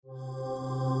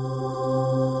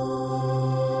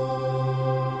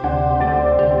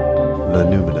the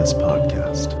Numinous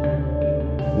Podcast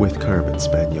with Carmen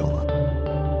Spaniola.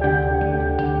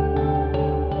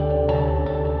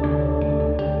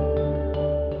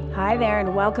 Hi there,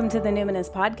 and welcome to the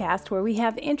Numinous Podcast, where we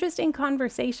have interesting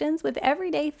conversations with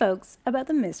everyday folks about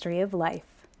the mystery of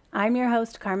life. I'm your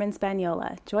host, Carmen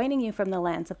Spaniola, joining you from the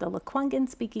lands of the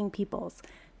Lekwungen-speaking peoples.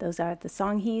 Those are the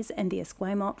Songhees and the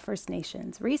Esquimalt First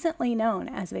Nations, recently known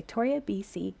as Victoria,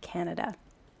 BC, Canada.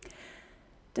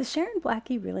 Does Sharon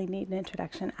Blackie really need an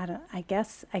introduction? I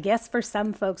guess for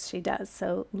some folks she does.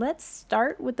 So let's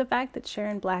start with the fact that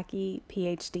Sharon Blackie,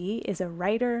 PhD, is a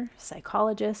writer,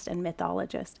 psychologist, and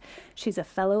mythologist. She's a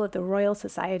fellow of the Royal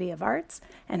Society of Arts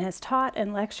and has taught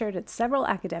and lectured at several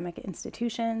academic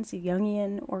institutions,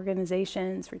 Jungian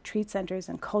organizations, retreat centers,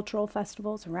 and cultural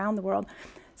festivals around the world.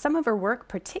 Some of her work,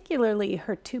 particularly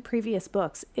her two previous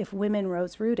books, If Women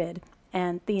Rose Rooted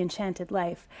and The Enchanted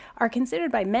Life, are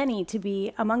considered by many to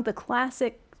be among the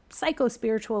classic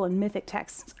psycho-spiritual and mythic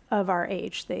texts of our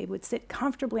age. They would sit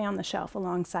comfortably on the shelf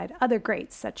alongside other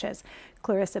greats such as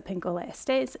Clarissa Pinkola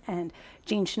Estes and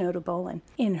Jean Shinoda Bolen.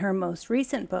 In her most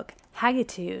recent book,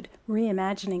 Haggitude,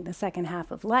 Reimagining the Second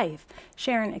Half of Life,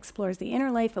 Sharon explores the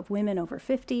inner life of women over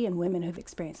 50 and women who've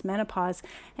experienced menopause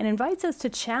and invites us to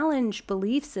challenge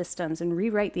belief systems and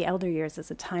rewrite the elder years as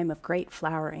a time of great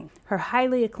flowering. Her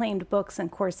highly acclaimed books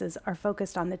and courses are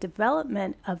focused on the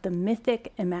development of the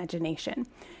mythic imagination.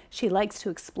 She likes to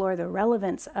explore the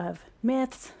relevance of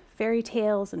myths, fairy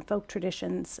tales, and folk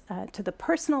traditions to the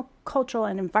personal, cultural,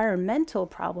 and environmental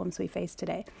problems we face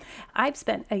today. I've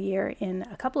spent a year in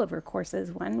a couple of her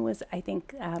courses. One was,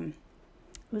 it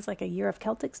was like a year of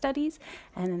Celtic studies,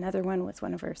 and another one was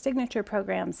one of her signature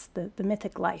programs, the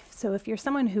Mythic Life. So if you're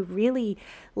someone who really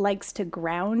likes to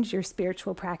ground your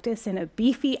spiritual practice in a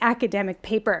beefy academic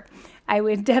paper, I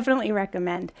would definitely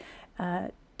recommend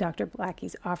Dr.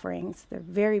 Blackie's offerings. They're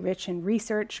very rich in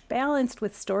research, balanced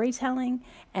with storytelling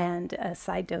and a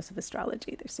side dose of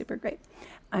astrology. They're super great.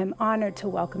 I'm honored to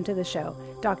welcome to the show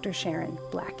Dr. Sharon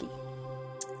Blackie.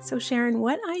 So Sharon,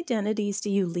 what identities do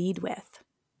you lead with?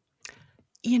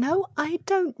 You know, I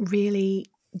don't really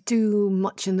do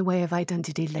much in the way of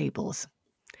identity labels.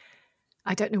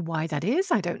 I don't know why that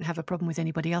is. I don't have a problem with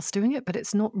anybody else doing it, but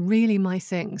it's not really my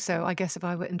thing. So I guess if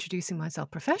I were introducing myself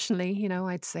professionally,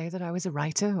 I'd say that I was a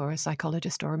writer or a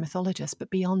psychologist or a mythologist. But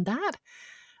beyond that,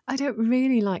 I don't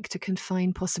really like to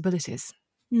confine possibilities.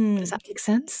 Does that make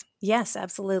sense? Yes,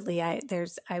 absolutely. I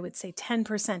would say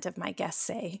 10% of my guests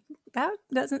say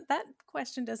that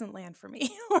question doesn't land for me.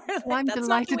 Or Well, I'm that's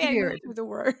not the delighted way to I hear move it. through the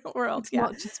world. It's Yeah.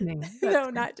 not just me. No, That's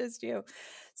great. not just you.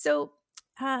 So,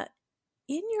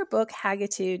 in your book,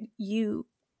 Haggitude, you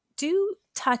do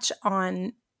touch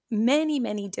on many,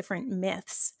 many different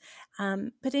myths.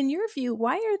 But in your view,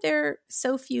 why are there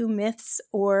so few myths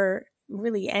or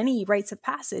really any rites of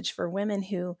passage for women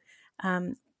who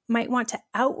might want to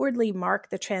outwardly mark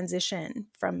the transition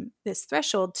from this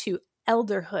threshold to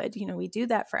elderhood? We do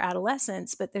that for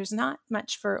adolescents, but there's not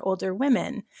much for older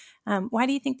women. Why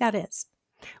do you think that is?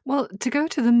 Well, to go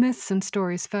to the myths and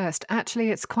stories first, actually,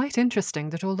 it's quite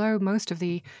interesting that although most of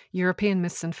the European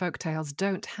myths and folktales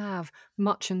don't have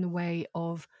much in the way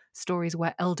of stories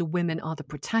where elder women are the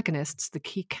protagonists, the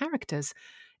key characters,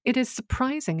 it is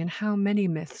surprising in how many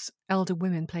myths elder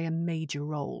women play a major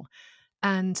role.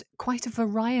 And quite a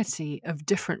variety of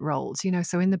different roles.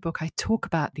 So in the book, I talk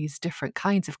about these different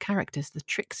kinds of characters, the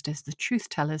tricksters, the truth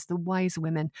tellers, the wise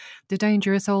women, the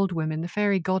dangerous old women, the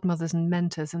fairy godmothers and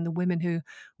mentors, and the women who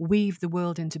weave the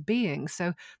world into being.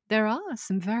 So there are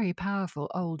some very powerful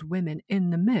old women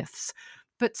in the myths,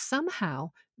 but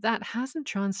somehow that hasn't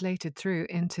translated through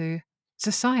into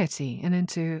society and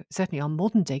into certainly our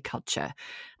modern day culture.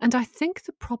 And I think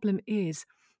the problem is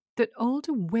that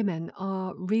older women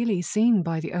are really seen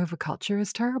by the overculture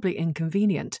as terribly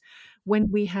inconvenient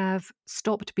when we have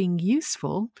stopped being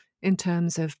useful in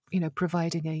terms of,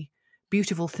 providing a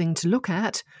beautiful thing to look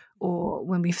at, or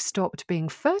when we've stopped being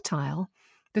fertile.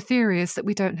 The theory is that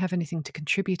we don't have anything to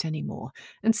contribute anymore.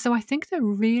 And so I think there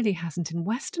really hasn't in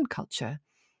Western culture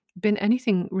been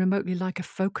anything remotely like a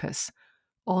focus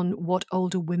on what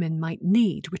older women might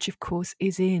need, which of course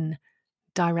is in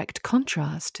direct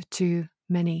contrast to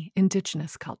many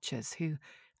Indigenous cultures who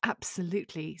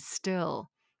absolutely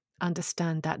still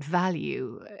understand that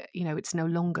value. It's no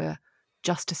longer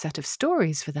just a set of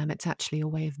stories for them. It's actually a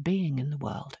way of being in the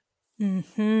world.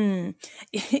 Mm-hmm.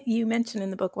 You mentioned in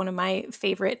the book one of my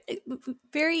favorite,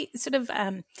 very sort of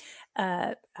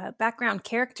background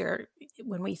character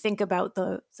when we think about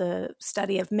the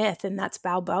study of myth, and that's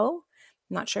Bao Bo.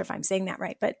 I'm not sure if I'm saying that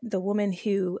right, but the woman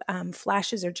who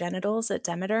flashes her genitals at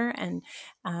Demeter, and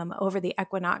over the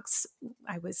equinox,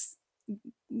 I was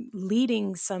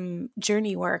leading some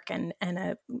journey work and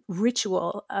a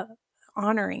ritual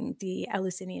honoring the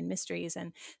Eleusinian mysteries.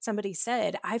 And somebody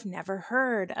said, I've never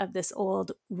heard of this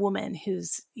old woman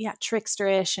who's,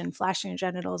 tricksterish and flashing her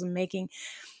genitals and making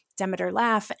Demeter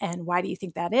laugh. And why do you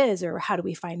think that is? Or how do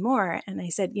we find more? And I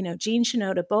said, Jean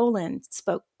Shinoda Boland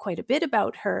spoke quite a bit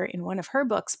about her in one of her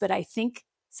books, but I think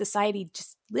society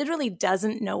just literally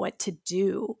doesn't know what to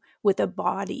do with a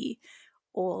body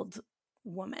old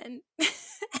woman.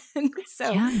 And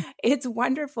so it's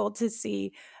wonderful to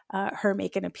see her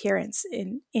make an appearance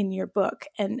in your book.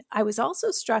 And I was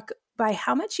also struck by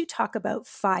how much you talk about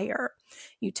fire.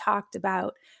 You talked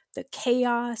about the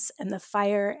chaos and the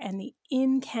fire and the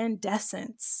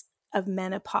incandescence of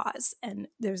menopause. And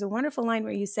there's a wonderful line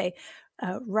where you say,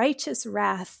 righteous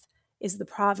wrath is the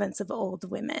province of old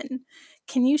women.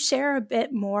 Can you share a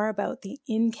bit more about the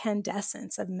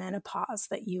incandescence of menopause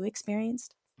that you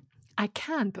experienced? I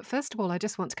can, but first of all, I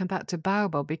just want to come back to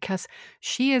Baobab because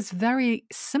she is very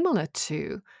similar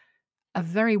to a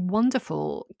very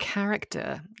wonderful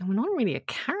character. Well, not really a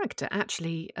character,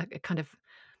 actually, a kind of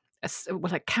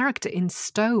a character in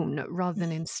stone rather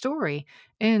than in story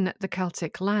in the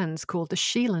Celtic lands called the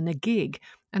Sheila na gig.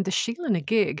 And the Sheila na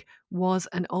gig was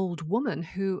an old woman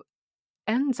who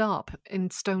ends up in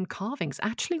stone carvings,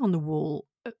 actually on the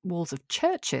walls of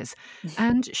churches.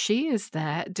 And she is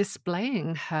there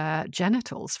displaying her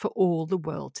genitals for all the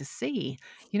world to see.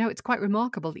 It's quite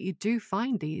remarkable that you do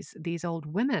find these old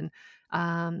women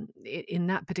in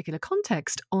that particular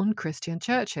context on Christian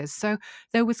churches. So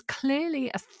there was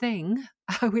clearly a thing,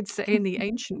 I would say, in the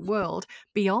ancient world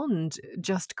beyond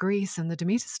just Greece and the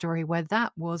Demeter story where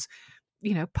that was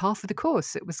par for the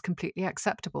course. It was completely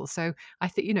acceptable. So I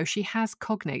think, she has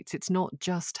cognates. It's not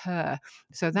just her.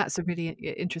 So that's a really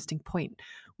interesting point.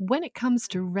 When it comes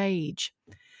to rage,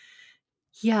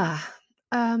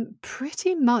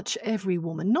 pretty much every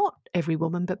woman, not every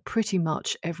woman, but pretty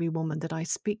much every woman that I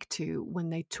speak to, when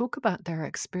they talk about their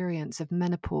experience of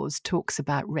menopause, talks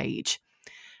about rage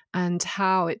and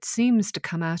how it seems to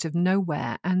come out of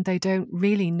nowhere and they don't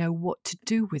really know what to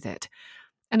do with it.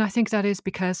 And I think that is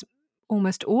because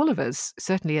almost all of us,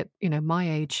 certainly at my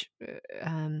age,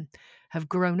 have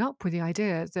grown up with the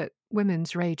idea that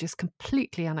women's rage is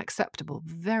completely unacceptable,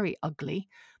 very ugly,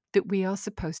 that we are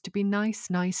supposed to be nice,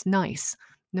 nice, nice,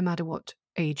 no matter what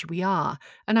age we are.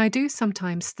 And I do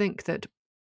sometimes think that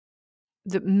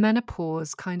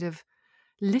menopause kind of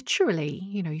literally,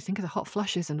 you think of the hot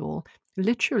flushes and all,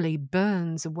 literally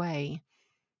burns away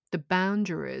the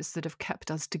boundaries that have kept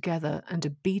us together and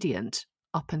obedient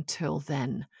up until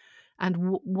then. And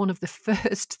one of the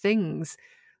first things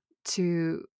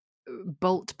to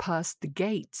bolt past the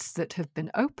gates that have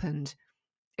been opened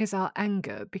is our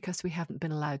anger, because we haven't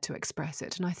been allowed to express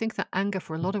it. And I think that anger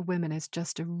for a lot of women is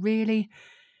just a real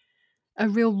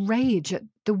rage at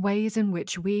the ways in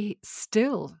which we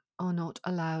still are not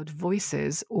allowed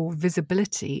voices or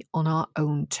visibility on our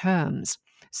own terms.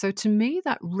 So to me,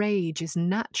 that rage is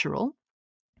natural.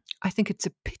 I think it's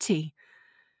a pity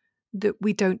that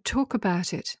we don't talk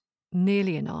about it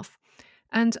nearly enough.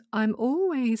 And I'm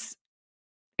always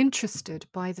interested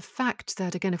by the fact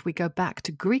that, again, if we go back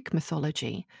to Greek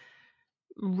mythology,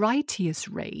 righteous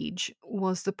rage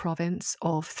was the province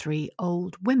of three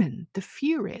old women, the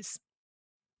Furies.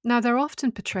 Now, they're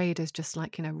often portrayed as just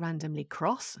like, randomly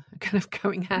cross, kind of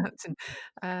going out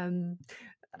and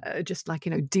just like,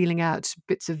 dealing out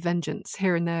bits of vengeance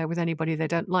here and there with anybody they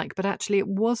don't like. But actually, it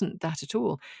wasn't that at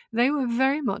all. They were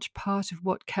very much part of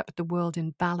what kept the world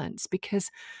in balance, because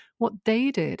what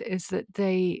they did is that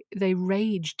they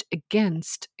raged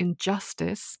against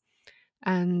injustice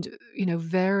and,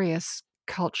 various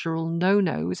cultural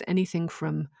no-nos, anything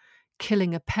from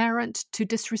killing a parent to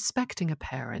disrespecting a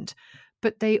parent.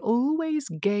 But they always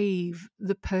gave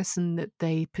the person that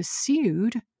they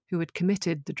pursued, who had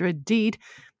committed the dread deed,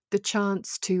 the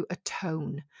chance to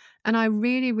atone. And I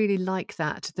really, really like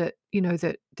that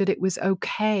it was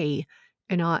okay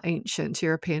in our ancient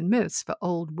European myths for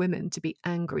old women to be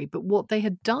angry. But what they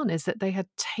had done is that they had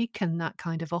taken that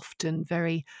kind of often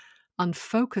very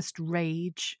unfocused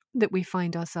rage that we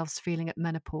find ourselves feeling at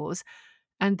menopause,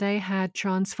 and they had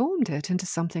transformed it into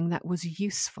something that was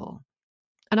useful.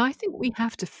 And I think we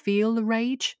have to feel the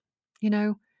rage.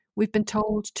 We've been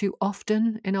told too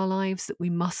often in our lives that we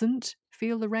mustn't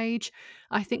feel the rage.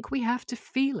 I think we have to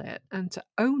feel it and to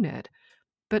own it.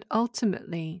 But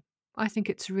ultimately, I think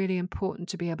it's really important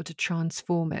to be able to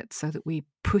transform it so that we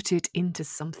put it into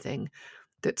something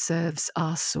that serves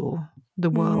us or the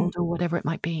world or whatever it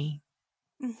might be.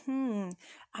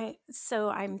 So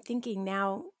I'm thinking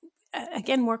now,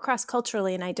 again, more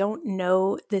cross-culturally, and I don't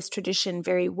know this tradition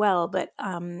very well, but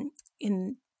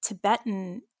in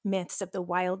Tibetan myths of the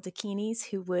wild dakinis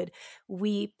who would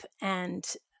weep and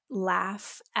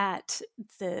laugh at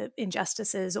the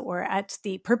injustices or at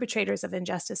the perpetrators of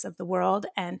injustice of the world.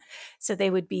 And so they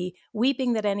would be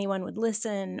weeping that anyone would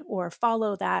listen or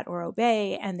follow that or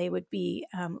obey, and they would be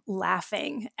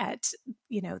laughing at,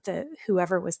 the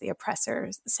whoever was the oppressor,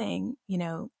 saying,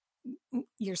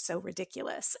 you're so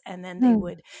ridiculous. And then they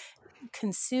would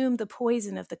consume the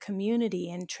poison of the community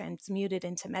and transmute it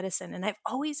into medicine. And I've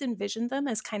always envisioned them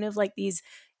as kind of like these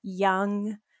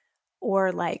young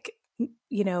or like,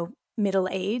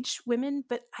 middle-aged women,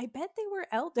 but I bet they were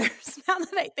elders now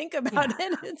that I think about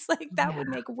it. It's like that would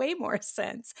make way more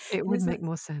sense. It And would it's make like,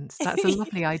 more sense. That's a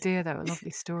lovely idea, though, a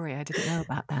lovely story. I didn't know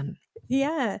about them.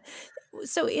 yeah.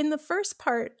 So in the first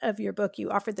part of your book,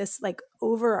 you offered this like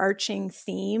overarching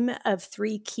theme of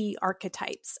 3 key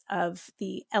archetypes of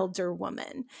the elder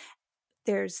woman.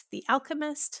 There's the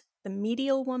alchemist, the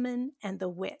medial woman, and the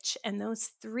witch. And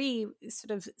those 3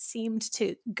 sort of seemed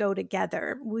to go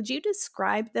together. Would you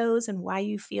describe those and why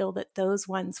you feel that those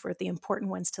ones were the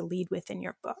important ones to lead with in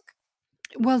your book?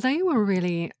 Well, they were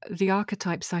really the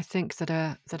archetypes I think that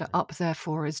are up there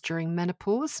for us during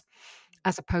menopause,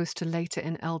 as opposed to later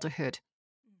in elderhood.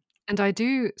 And I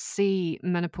do see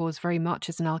menopause very much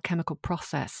as an alchemical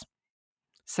process.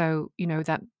 So,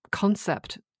 that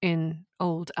concept in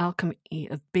old alchemy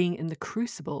of being in the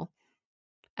crucible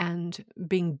and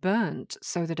being burnt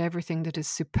so that everything that is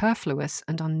superfluous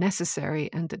and unnecessary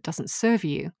and that doesn't serve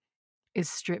you is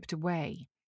stripped away.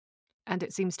 And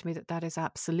it seems to me that that is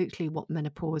absolutely what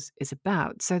menopause is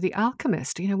about. So the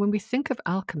alchemist, when we think of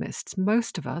alchemists,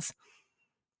 most of us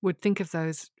would think of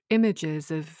those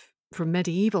images from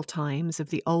medieval times of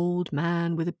the old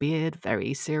man with a beard,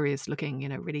 very serious looking,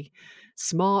 really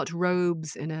smart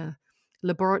robes in a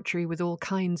laboratory with all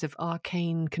kinds of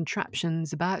arcane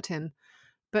contraptions about him.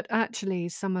 But actually,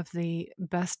 some of the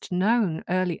best known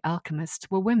early alchemists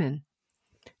were women.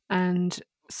 And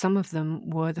some of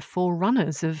them were the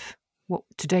forerunners of what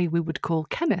today we would call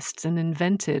chemists and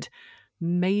invented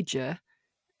major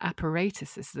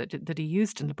apparatuses that are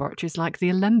used in laboratories like the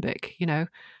alembic,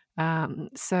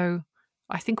 So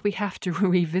I think we have to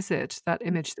revisit that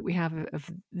image that we have of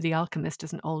the alchemist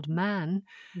as an old man.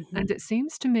 Mm-hmm. And it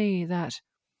seems to me that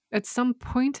at some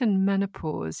point in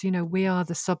menopause, we are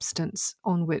the substance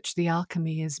on which the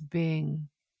alchemy is being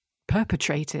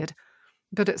perpetrated.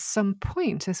 But at some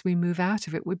point, as we move out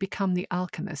of it, we become the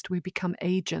alchemist. We become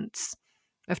agents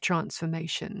of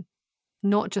transformation,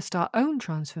 not just our own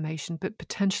transformation, but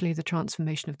potentially the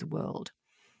transformation of the world.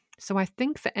 So I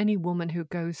think for any woman who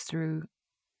goes through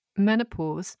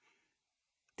menopause,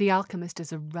 the alchemist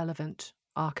is a relevant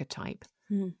archetype.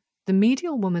 Mm. The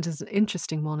medial woman is an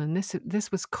interesting one, and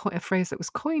this was a phrase that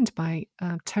was coined by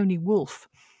Toni Wolff,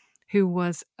 who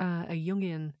was a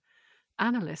Jungian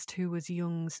analyst who was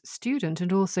Jung's student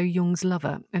and also Jung's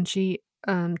lover. And she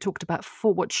talked about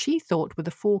what she thought were the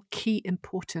 4 key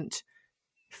important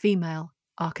female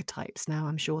archetypes. Now,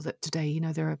 I'm sure that today,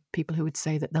 there are people who would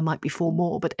say that there might be 4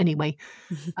 more, but anyway,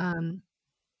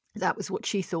 that was what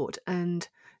she thought. And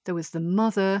there was the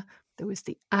mother, there was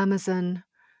the Amazon,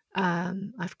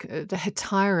 the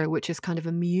Hetaira, which is kind of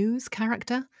a muse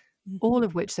character. All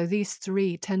of which, so these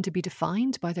 3 tend to be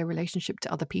defined by their relationship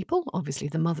to other people. Obviously,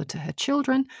 the mother to her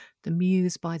children, the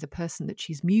muse by the person that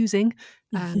she's musing,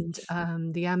 and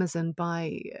the Amazon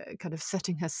by kind of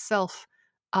setting herself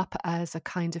up as a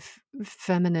kind of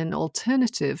feminine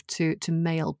alternative to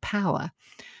male power.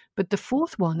 But the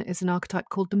 4th one is an archetype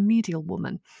called the medial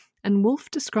woman. And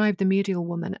Wolff described the medial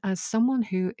woman as someone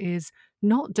who is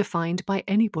not defined by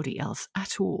anybody else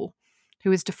at all,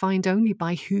 who is defined only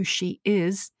by who she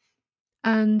is,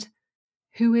 and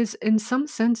who is in some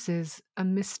senses a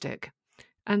mystic.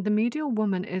 And the medial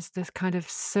woman is this kind of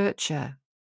searcher,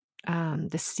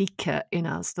 the seeker in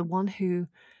us, the one who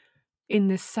on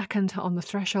the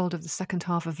threshold of the second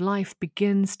half of life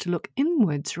begins to look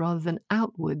inwards rather than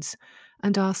outwards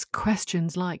and ask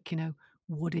questions like,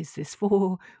 what is this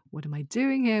for? What am I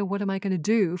doing here? What am I going to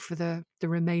do for the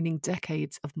remaining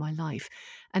decades of my life?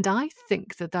 And I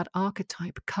think that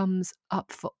archetype comes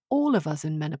up for all of us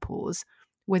in menopause,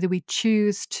 whether we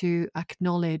choose to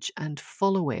acknowledge and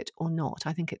follow it or not.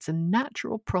 I think it's a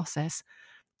natural process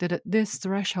that at this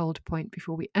threshold point,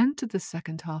 before we enter the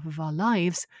second half of our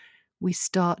lives, we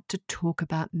start to talk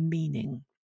about meaning.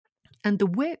 And the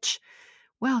witch,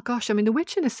 well, gosh, the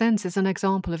witch in a sense is an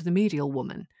example of the medial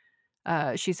woman.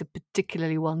 She's a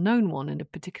particularly well-known one and a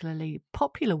particularly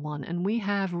popular one, and we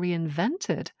have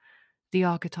reinvented the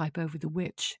archetype of the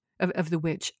witch of the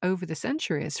witch over the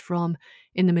centuries, from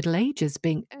in the Middle Ages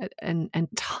being an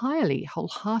entirely,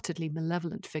 wholeheartedly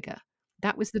malevolent figure.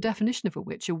 That was the definition of a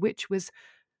witch. A witch was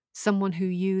someone who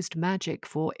used magic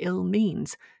for ill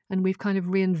means. And we've kind of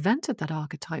reinvented that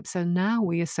archetype. So now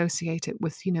we associate it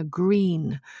with,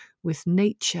 green, with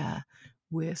nature,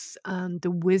 with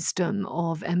the wisdom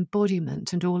of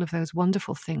embodiment and all of those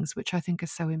wonderful things, which I think are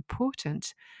so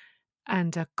important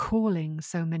and are calling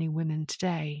so many women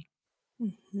today.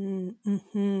 Mm-hmm,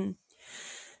 mm-hmm.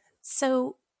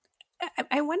 So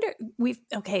I wonder, we've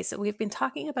been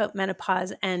talking about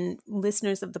menopause, and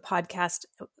listeners of the podcast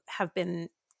have been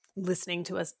listening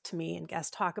to me and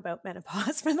guests talk about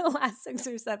menopause for the last 6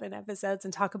 or 7 episodes,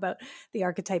 and talk about the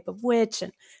archetype of witch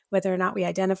and whether or not we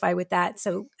identify with that.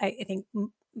 So I think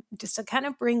just to kind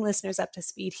of bring listeners up to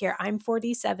speed here, I'm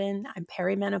 47. I'm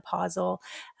perimenopausal.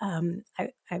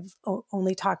 I've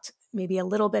only talked maybe a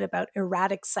little bit about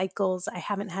erratic cycles. I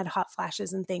haven't had hot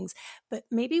flashes and things, but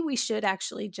maybe we should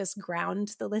actually just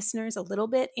ground the listeners a little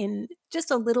bit in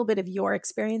just a little bit of your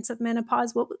experience of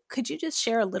menopause. Could you just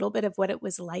share a little bit of what it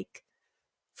was like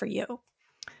for you?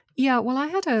 Yeah, well, I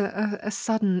had a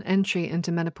sudden entry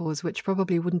into menopause, which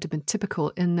probably wouldn't have been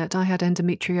typical, in that I had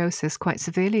endometriosis quite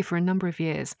severely for a number of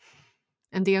years.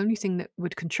 And the only thing that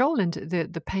would control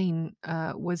the pain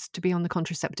was to be on the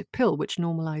contraceptive pill, which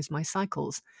normalized my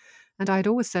cycles. And I'd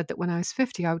always said that when I was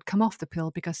 50, I would come off the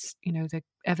pill because, the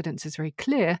evidence is very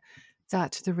clear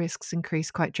that the risks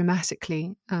increase quite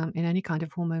dramatically in any kind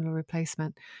of hormonal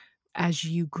replacement as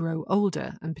you grow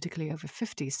older, and particularly over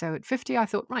 50. So at 50, I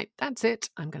thought, right, that's it.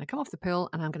 I'm going to come off the pill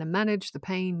and I'm going to manage the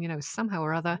pain, somehow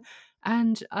or other.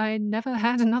 And I never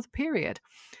had another period.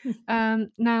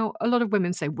 Now, a lot of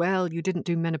women say, well, you didn't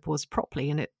do menopause properly.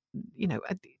 And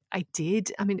I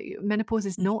did. I mean, menopause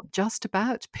is not just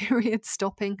about period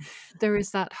stopping. There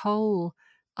is that whole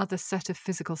other set of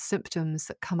physical symptoms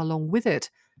that come along with it,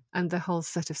 and the whole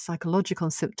set of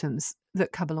psychological symptoms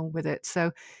that come along with it.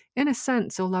 So in a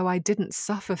sense, although I didn't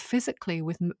suffer physically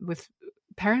with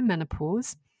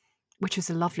perimenopause, which is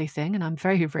a lovely thing and I'm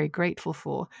very, very grateful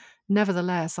for,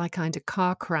 nevertheless, I kind of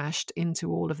car crashed into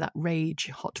all of that rage,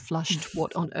 hot flushed,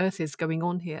 what on earth is going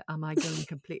on here? Am I going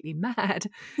completely mad?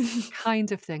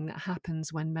 Kind of thing that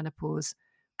happens when menopause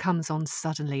comes on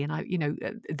suddenly.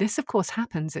 And this of course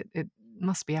happens, it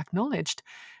must be acknowledged,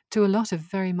 to a lot of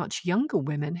very much younger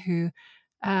women who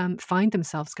find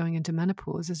themselves going into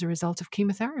menopause as a result of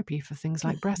chemotherapy for things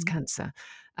like breast cancer.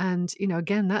 And,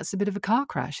 again, that's a bit of a car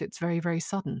crash. It's very, very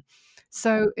sudden.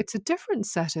 So it's a different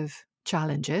set of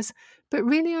challenges, but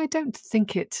really I don't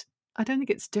think it's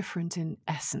different in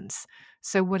essence.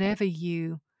 So whatever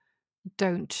you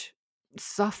don't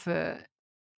suffer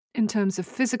in terms of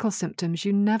physical symptoms,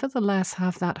 you nevertheless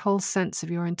have that whole sense of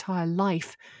your entire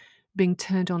life being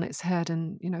turned on its head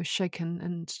and,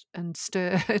 shaken and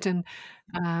stirred, and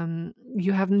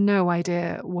you have no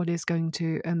idea what is going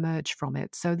to emerge from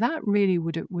it. So that really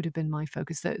would have been my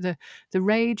focus. The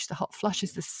rage, the hot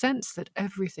flushes, the sense that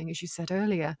everything, as you said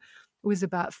earlier, was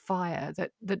about fire.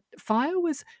 That fire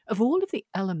was, of all of the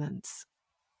elements.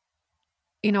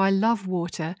 I love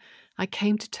water. I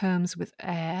came to terms with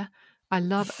air. I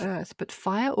love earth, but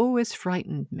fire always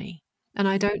frightened me. And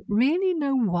I don't really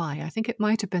know why. I think it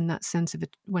might have been that sense of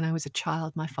it when I was a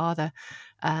child. My father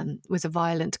was a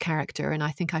violent character, and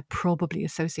I think I probably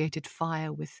associated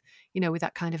fire with, with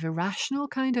that kind of irrational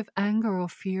kind of anger or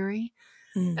fury.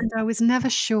 And I was never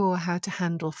sure how to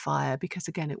handle fire because,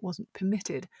 again, it wasn't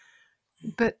permitted.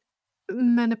 But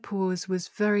menopause was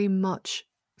very much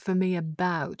for me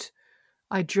about,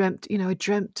 I dreamt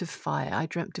of fire. I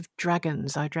dreamt of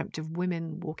dragons. I dreamt of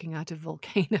women walking out of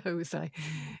volcanoes.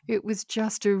 It was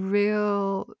just a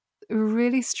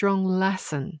really strong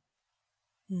lesson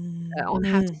on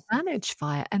how to manage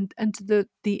fire. And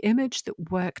the image that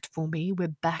worked for me, we're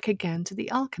back again to the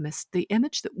alchemist. The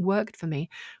image that worked for me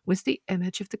was the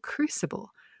image of the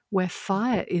crucible, where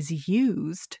fire is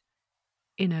used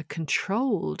in a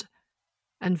controlled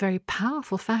and very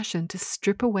powerful fashion to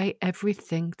strip away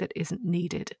everything that isn't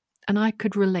needed. And I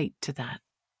could relate to that.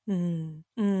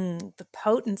 The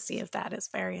potency of that is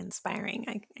very inspiring.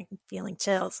 I'm feeling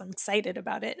chills. I'm excited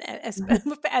about it.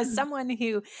 As someone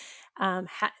who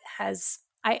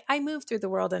I move through the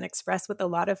world and express with a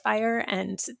lot of fire,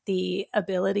 and the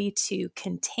ability to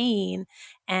contain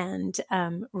and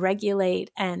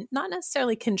regulate and not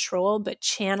necessarily control, but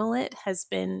channel it has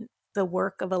been the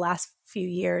work of the last few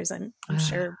years. I'm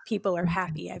sure people are Okay.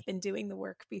 happy I've been doing the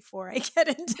work before I get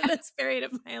into this period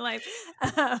of my life.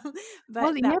 Well,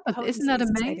 But yeah, that but isn't potency that is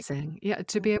exciting. amazing? Yeah,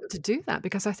 to be able to do that,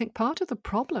 because I think part of the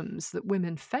problems that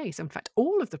women face, in fact,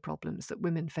 all of the problems that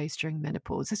women face during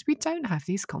menopause, is we don't have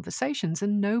these conversations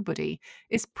and nobody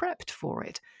is prepped for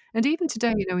it. And even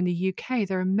today, in the UK,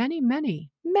 there are many, many,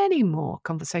 many more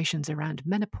conversations around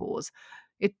menopause.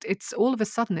 It's all of a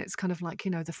sudden, it's kind of like,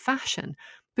 the fashion.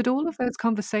 But all of those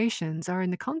conversations are in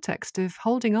the context of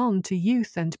holding on to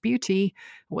youth and beauty,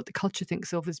 what the culture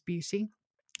thinks of as beauty,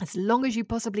 as long as you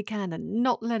possibly can and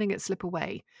not letting it slip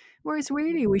away. Whereas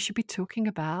really we should be talking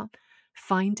about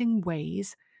finding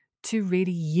ways to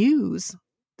really use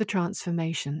the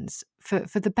transformations for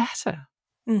the better.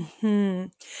 Hmm.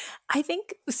 I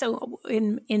think so.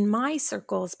 In my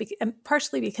circles, and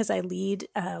partially because I lead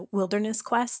wilderness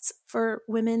quests for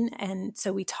women, and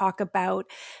so we talk about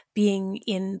being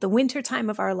in the winter time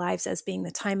of our lives as being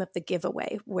the time of the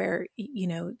giveaway, where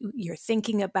you're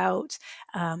thinking about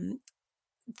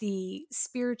the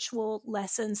spiritual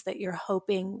lessons that you're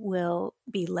hoping will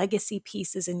be legacy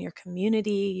pieces in your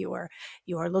community.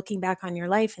 You are looking back on your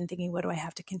life and thinking, what do I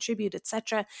have to contribute,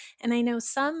 etc. And I know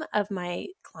some of my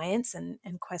clients and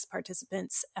quest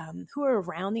participants who are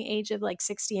around the age of like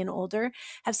 60 and older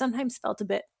have sometimes felt a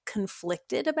bit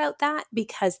conflicted about that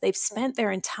because they've spent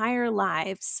their entire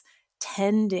lives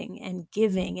tending and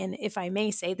giving. And if I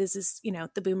may say, this is,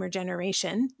 the boomer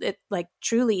generation that like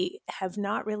truly have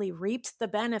not really reaped the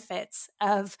benefits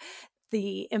of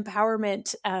the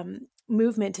empowerment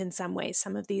movement in some ways.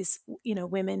 Some of these,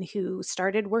 women who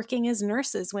started working as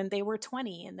nurses when they were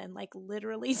 20 and then like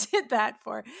literally did that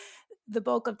for the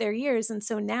bulk of their years. And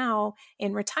so now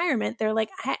in retirement, they're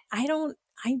like, I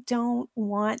don't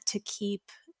want to keep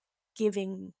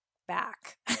giving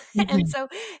back. And Mhm.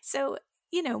 so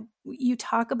you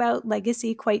talk about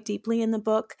legacy quite deeply in the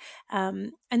book,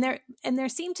 and there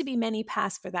seem to be many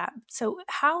paths for that. So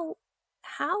how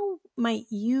might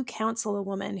you counsel a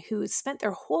woman who's spent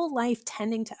their whole life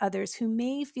tending to others who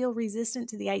may feel resistant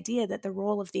to the idea that the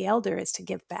role of the elder is to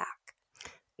give back?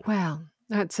 Well,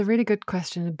 that's a really good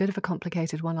question, a bit of a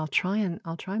complicated one. I'll try and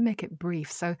make it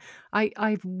brief. So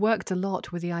I've worked a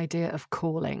lot with the idea of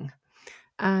calling.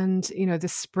 And,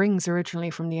 this springs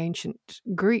originally from the ancient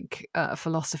Greek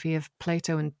philosophy of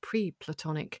Plato and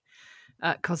pre-Platonic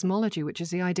cosmology, which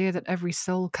is the idea that every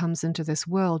soul comes into this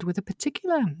world with a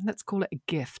particular, let's call it a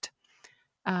gift,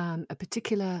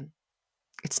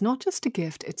 it's not just a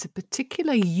gift, it's a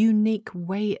particular unique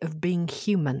way of being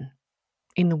human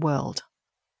in the world.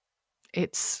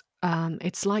 It's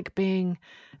like being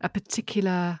a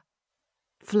particular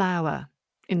flower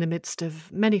in the midst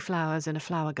of many flowers in a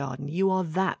flower garden. You are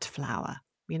that flower,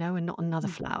 and not another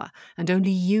flower. And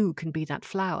only you can be that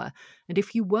flower. And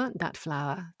if you weren't that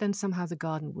flower, then somehow the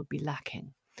garden would be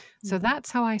lacking. So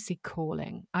that's how I see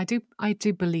calling. I do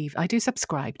believe, I do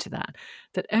subscribe to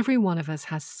that every one of us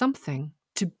has something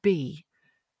to be,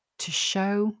 to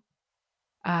show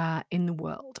in the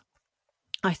world.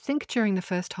 I think during the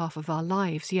first half of our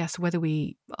lives, yes, whether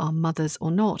we are mothers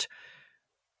or not,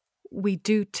 we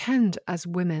do tend as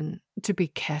women to be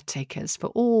caretakers for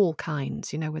all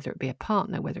kinds, whether it be a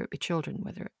partner, whether it be children,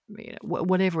 whether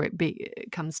whatever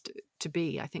it comes to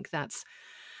be. I think that's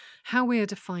how we are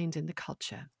defined in the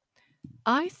culture.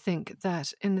 I think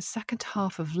that in the second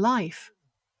half of life,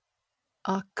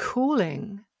 our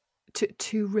calling,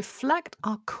 to reflect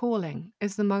our calling,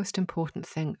 is the most important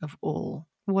thing of all,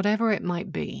 whatever it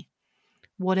might be,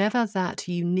 whatever that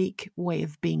unique way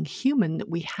of being human that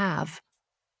we have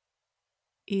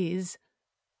is.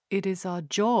 It is our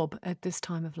job at this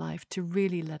time of life to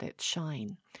really let it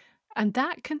shine. And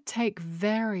that can take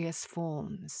various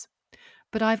forms.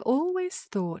 But I've always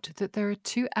thought that there are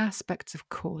two aspects of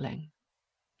calling.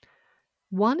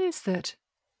 One is that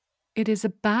it is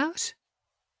about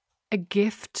a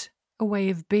gift, a way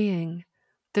of being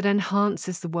that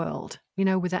enhances the world.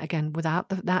 Without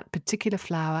that particular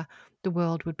flower, the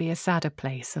world would be a sadder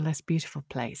place, a less beautiful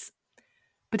place.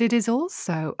 But it is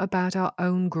also about our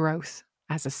own growth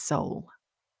as a soul.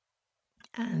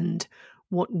 And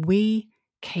what we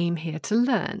came here to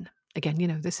learn.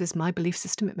 Again, this is my belief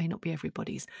system. It may not be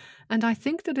everybody's. And I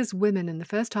think that as women in the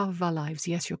first half of our lives,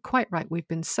 yes, you're quite right. We've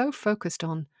been so focused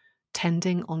on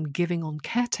tending, on giving, on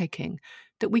caretaking,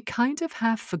 that we kind of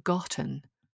have forgotten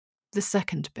the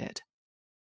second bit.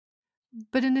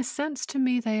 But in a sense, to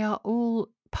me, they are all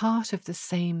part of the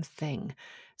same thing.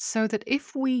 So that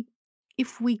if we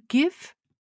give,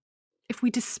 if we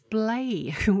display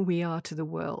who we are to the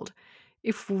world,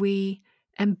 if we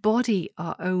embody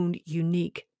our own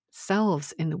unique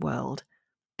selves in the world,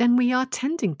 then we are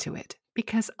tending to it,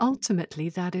 because ultimately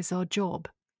that is our job,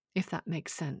 if that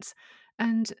makes sense.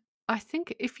 And I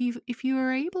think if you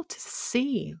are able to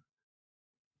see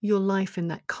your life in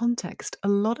that context, a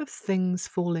lot of things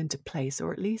fall into place,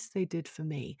 or at least they did for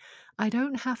me. I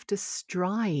don't have to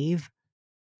strive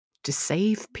to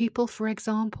save people, for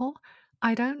example.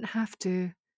 I don't have to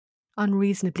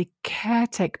unreasonably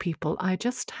caretake people. I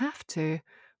just have to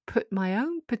put my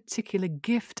own particular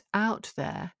gift out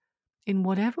there in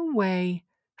whatever way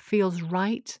feels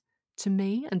right to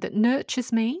me and that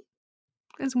nurtures me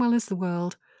as well as the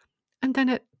world. And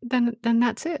then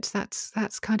that's it.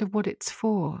 That's kind of what it's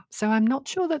for. So I'm not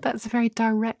sure that that's a very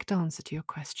direct answer to your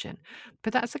question,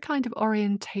 but that's a kind of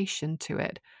orientation to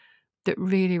it that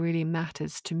really, really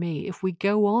matters to me. If we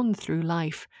go on through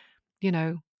life, you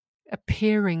know,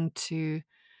 appearing to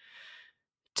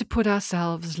put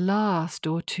ourselves last,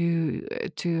 or to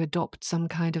adopt some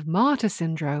kind of martyr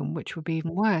syndrome, which would be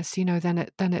even worse,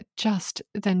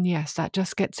 then yes, that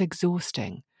just gets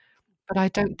exhausting. But I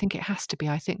don't think it has to be.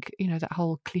 I think, that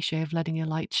whole cliche of letting your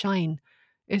light shine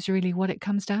is really what it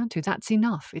comes down to. That's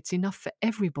enough. It's enough for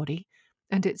everybody,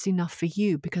 and it's enough for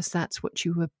you, because that's what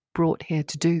you were brought here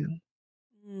to do.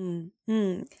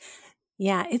 Mm-hmm.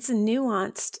 Yeah, it's a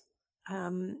nuanced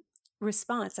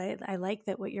response. I like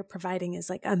that what you're providing is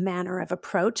like a manner of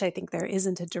approach. I think there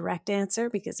isn't a direct answer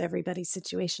because everybody's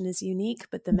situation is unique,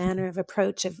 but the manner of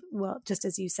approach of, well, just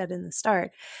as you said in the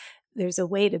start, there's a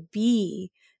way to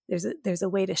be, there's a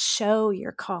way to show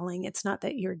your calling. It's not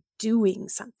that you're doing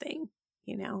something,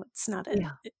 it's not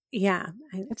Yeah.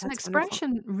 It's an that's wonderful.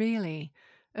 expression, really,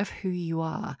 of who you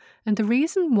are. And the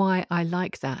reason why I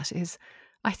like that is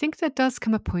I think there does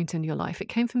come a point in your life. It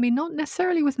came for me not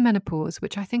necessarily with menopause,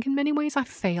 which I think in many ways I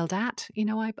failed at.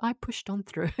 I pushed on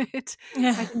through it. I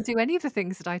Yeah. didn't do any of the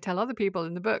things that I tell other people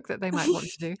in the book that they might want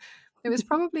to do. It was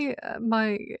probably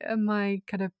my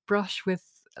kind of brush with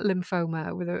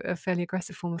lymphoma, with a fairly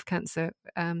aggressive form of cancer,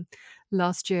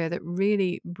 last year, that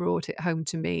really brought it home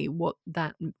to me what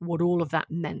all of that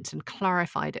meant, and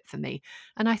clarified it for me.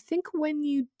 And I think when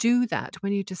you do that,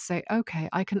 when you just say, okay,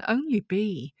 I can only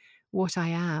be what I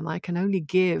am, I can only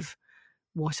give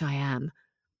what I am,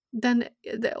 then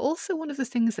also one of the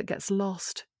things that gets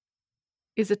lost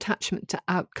is attachment to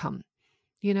outcome.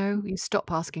 You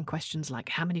stop asking questions like,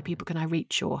 how many people can I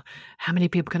reach, or how many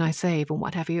people can I save, or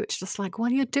what have you. It's just like, well,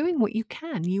 you're doing what you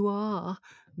can. You are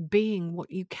being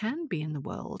what you can be in the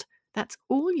world. That's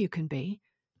all you can be.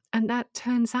 And that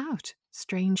turns out,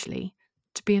 strangely,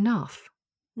 to be enough.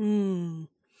 Mm.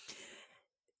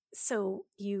 So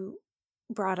you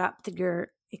brought up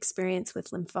your experience with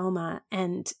lymphoma,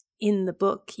 and in the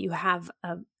book you have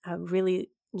a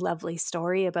really lovely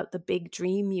story about the big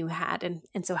dream you had,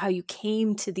 and so how you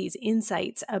came to these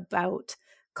insights about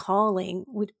calling.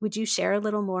 Would you share a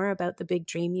little more about the big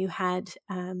dream you had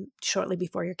shortly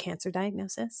before your cancer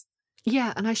diagnosis?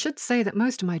 Yeah, and I should say that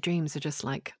most of my dreams are just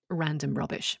like random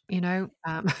rubbish,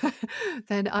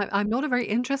 Then I'm not a very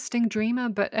interesting dreamer,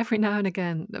 but every now and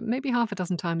again, maybe half a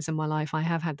dozen times in my life, I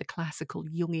have had the classical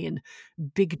Jungian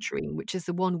big dream, which is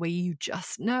the one where you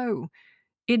just know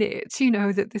in it,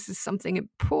 that this is something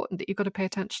important that you've got to pay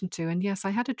attention to. And yes, I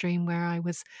had a dream where I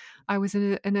was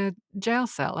in a jail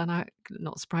cell, and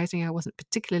not surprisingly, I wasn't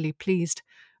particularly pleased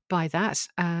by that,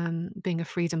 being a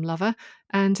freedom lover.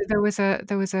 And there was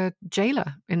a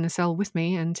jailer in the cell with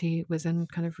me, and he was in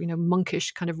kind of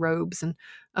monkish kind of robes and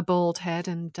a bald head,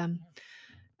 and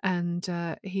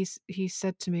he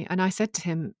said to me, and I said to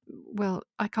him, well,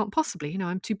 I can't possibly,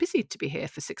 I'm too busy to be here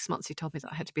for 6 months. He told me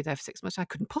that I had to be there for 6 months. I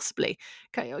couldn't possibly.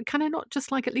 Can I not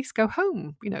just at least go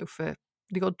home, for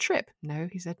the odd trip? No,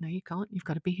 he said, no, you can't. You've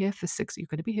got to be here for 6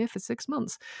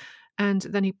 months. And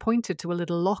then he pointed to a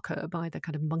little locker by the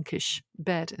kind of monkish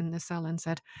bed in the cell and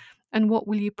said, and what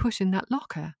will you put in that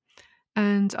locker?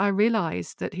 And I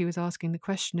realized that he was asking the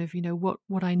question of,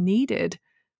 what I needed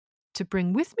to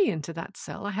bring with me into that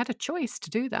cell. I had a choice to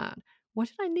do that. What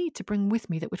did I need to bring with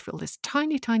me that would fill this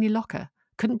tiny, tiny locker?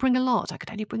 Couldn't bring a lot. I could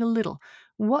only bring a little.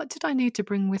 What did I need to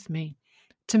bring with me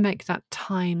to make that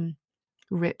time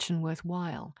rich and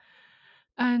worthwhile?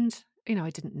 And, I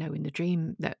didn't know in the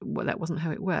dream that that wasn't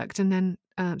how it worked. And then,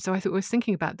 so I was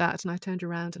thinking about that, and I turned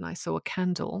around and I saw a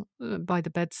candle by the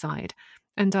bedside.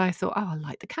 And I thought, oh, I'll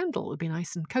light the candle. It would be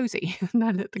nice and cozy. And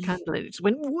I lit the candle, and it just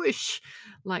went whoosh,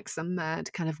 like some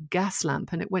mad kind of gas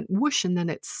lamp. And it went whoosh, and then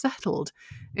it settled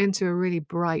into a really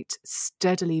bright,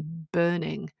 steadily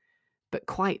burning, but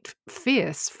quite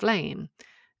fierce flame.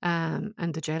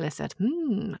 And the jailer said,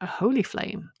 a holy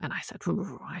flame. And I said,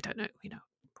 I don't know,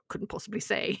 couldn't possibly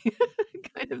say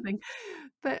kind of thing.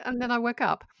 And then I woke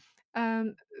up,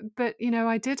 Um, but,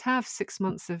 I did have 6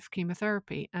 months of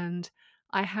chemotherapy, and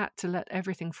I had to let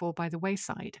everything fall by the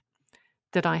wayside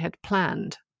that I had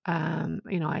planned.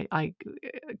 I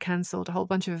cancelled a whole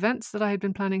bunch of events that I had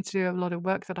been planning to do, a lot of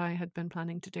work that I had been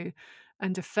planning to do,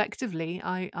 and effectively,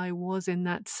 I was in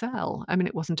that cell. I mean,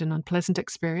 it wasn't an unpleasant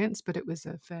experience, but it was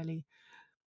a fairly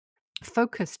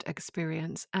focused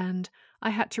experience, and I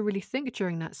had to really think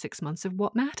during that 6 months of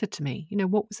what mattered to me.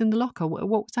 What was in the locker? What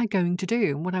was I going to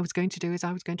do? And what I was going to do is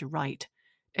I was going to write.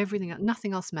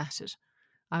 Nothing else mattered.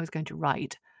 I was going to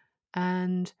write.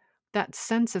 And that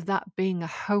sense of that being a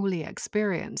holy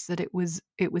experience, that it was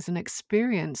an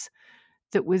experience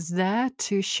that was there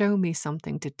to show me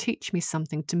something, to teach me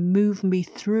something, to move me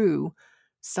through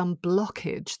some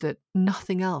blockage that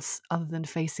nothing else other than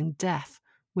facing death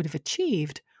would have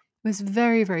achieved, was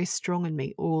very, very strong in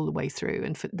me all the way through.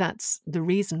 And that's the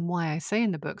reason why I say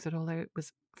in the book that although it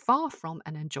was far from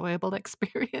an enjoyable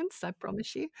experience, I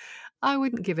promise you, I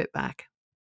wouldn't give it back.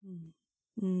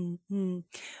 Mm-hmm.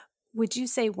 Would you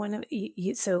say one of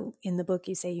you, so in the book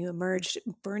you say you emerged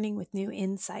burning with new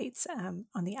insights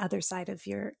on the other side of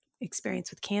your experience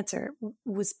with cancer?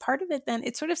 Was part of it then,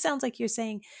 it sort of sounds like you're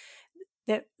saying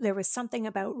that there was something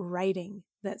about writing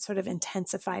that sort of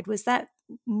intensified. Was that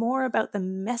more about the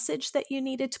message that you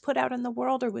needed to put out in the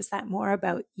world, or was that more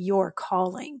about your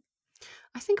calling?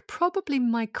 I think probably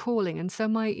my calling, and so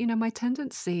my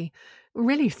tendency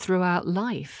really throughout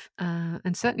life,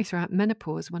 and certainly throughout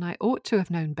menopause, when I ought to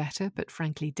have known better, but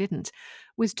frankly didn't,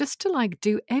 was just to like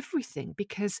do everything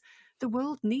because the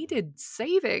world needed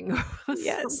saving or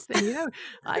Yes. something.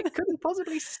 I couldn't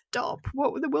possibly stop.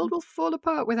 The world will fall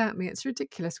apart without me. It's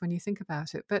ridiculous when you think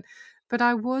about it. But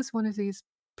I was one of these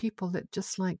people that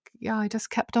just I just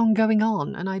kept on going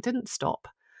on, and I didn't stop.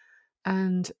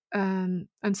 And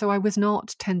so I was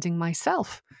not tending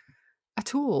myself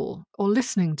at all, or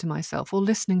listening to myself, or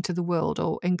listening to the world,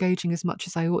 or engaging as much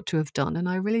as I ought to have done. And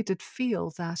I really did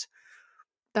feel that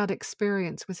that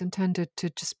experience was intended to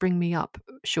just bring me up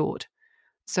short,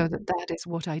 so that is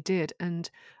what I did. And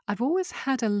I've always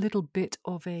had a little bit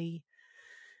of a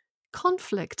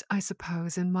conflict, I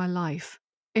suppose, in my life,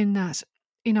 in that,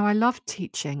 I love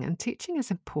teaching, and teaching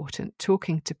is important.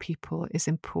 Talking to people is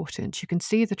important. You can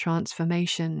see the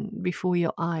transformation before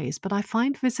your eyes, but I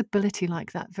find visibility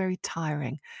like that very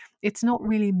tiring. It's not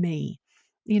really me.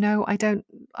 I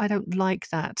don't like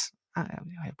that.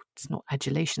 It's not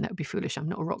adulation, that would be foolish. I'm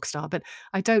not a rock star, but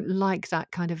I don't like that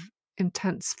kind of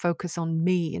intense focus on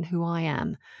me and who I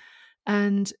am.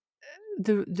 And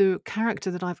the character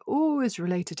that I've always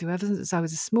related to ever since I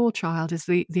was a small child is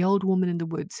the old woman in the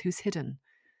woods who's hidden.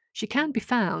 She can be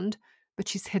found, but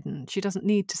she's hidden. She doesn't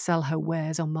need to sell her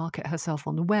wares or market herself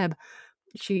on the web.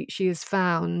 She is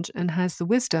found and has the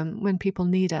wisdom when people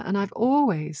need her. And I've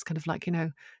always kind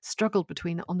of struggled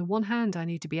between, on the one hand, I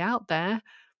need to be out there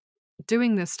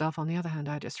doing this stuff. On the other hand,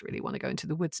 I just really want to go into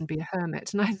the woods and be a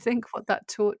hermit. And I think what that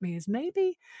taught me is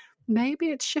maybe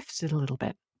it's shifted a little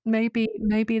bit. Maybe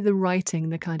the writing,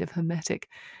 the kind of hermetic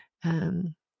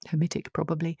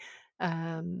probably,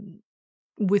 um,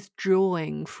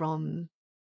 withdrawing from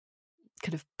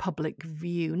kind of public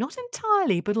view, not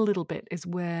entirely, but a little bit, is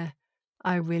where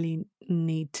I really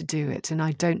need to do it. And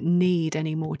I don't need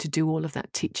anymore to do all of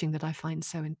that teaching that I find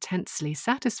so intensely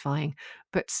satisfying,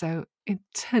 but so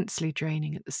intensely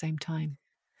draining at the same time.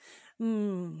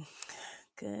 Mm,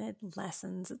 good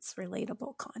lessons. It's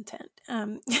relatable content.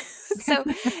 So,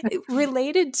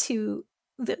 related to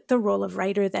the role of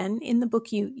writer, then in the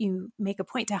book, you make a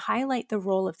point to highlight the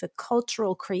role of the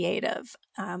cultural creative,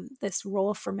 this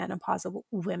role for menopausal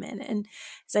women. And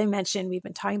as I mentioned, we've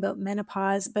been talking about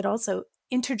menopause, but also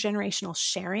intergenerational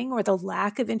sharing, or the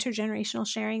lack of intergenerational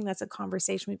sharing. That's a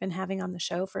conversation we've been having on the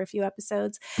show for a few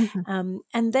episodes. Mhm.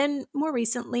 And then more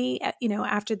recently,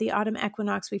 after the autumn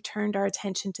equinox, we've turned our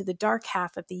attention to the dark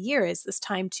half of the year as this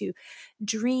time to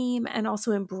dream and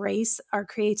also embrace our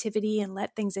creativity and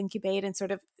let things incubate and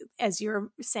sort of, as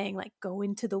you're saying, like go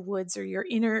into the woods or your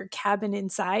inner cabin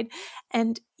inside.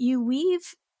 And you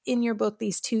weave in your book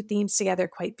these two themes together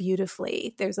quite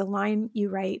beautifully. There's a line you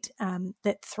write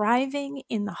that thriving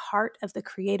in the heart of the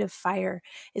creative fire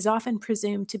is often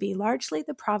presumed to be largely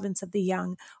the province of the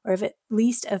young, or of at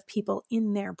least of people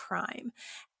in their prime.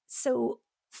 So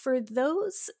for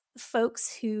those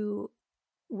folks who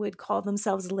would call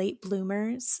themselves late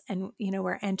bloomers, and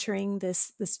we're entering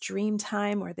this dream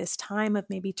time, or this time of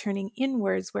maybe turning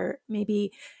inwards, where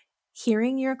maybe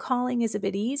hearing your calling is a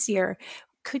bit easier,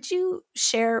 could you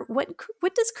share what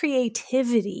does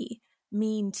creativity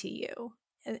mean to you,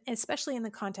 especially in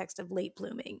the context of late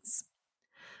bloomings?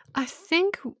 I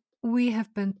think we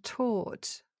have been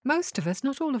taught most of us,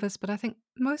 not all of us, but I think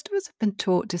most of us have been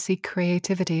taught to see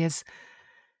creativity as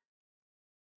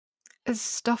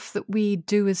stuff that we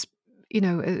do as,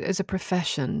 as a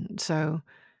profession. So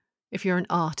if you're an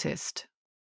artist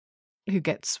who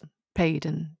gets paid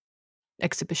in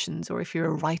exhibitions, or if you're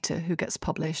a writer who gets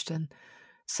published and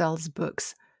sells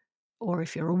books, or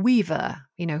if you're a weaver,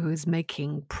 who is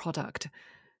making product.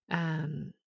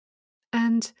 Um,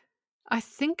 and I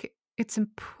think it's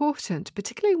important,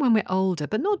 particularly when we're older,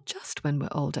 but not just when we're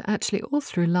older, actually all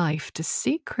through life, to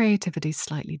see creativity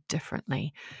slightly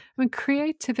differently. I mean,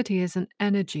 creativity is an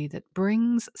energy that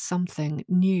brings something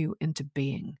new into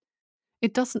being.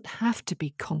 It doesn't have to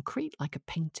be concrete like a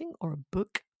painting or a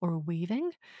book or a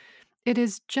weaving. It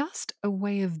is just a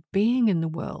way of being in the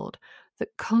world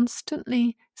that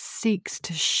constantly seeks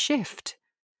to shift,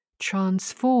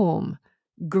 transform,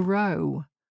 grow,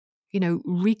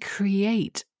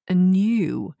 recreate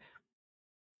anew.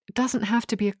 It doesn't have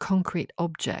to be a concrete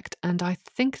object. And I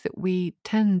think that we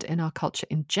tend in our culture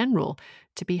in general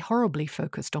to be horribly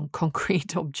focused on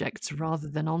concrete objects rather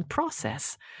than on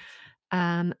process.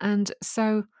 And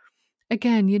so,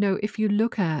 again, if you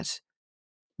look at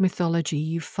mythology,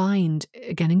 you find,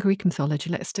 again, in Greek mythology,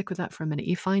 let's stick with that for a minute,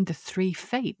 you find the three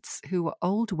fates, who were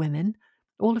old women.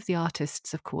 All of the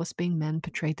artists, of course, being men,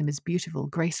 portrayed them as beautiful,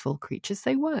 graceful creatures.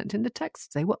 They weren't in the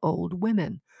texts. They were old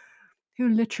women who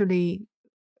literally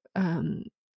um,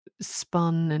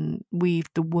 spun and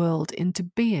weaved the world into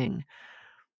being.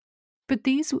 But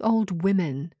these old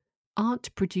women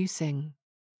aren't producing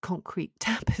concrete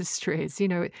tapestries.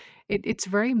 It's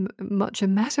very much a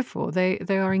metaphor. They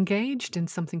are engaged in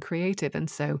something creative, and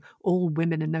so all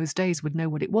women in those days would know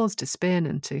what it was to spin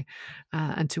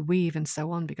and to weave and so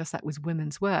on, because that was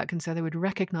women's work, and so they would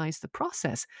recognize the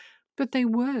process. But they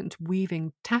weren't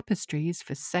weaving tapestries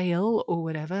for sale or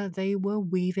whatever. They were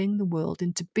weaving the world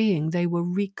into being. They were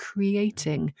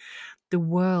recreating the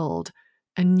world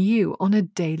anew on a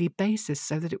daily basis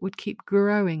so that it would keep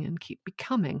growing and keep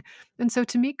becoming. And so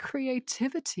to me,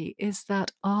 creativity is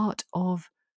that art of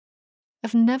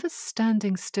never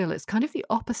standing still. It's kind of the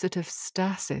opposite of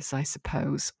stasis, I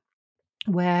suppose,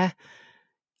 where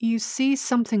you see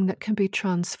something that can be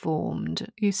transformed,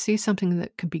 you see something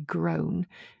that can be grown,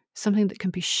 something that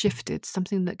can be shifted,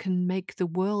 something that can make the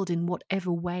world in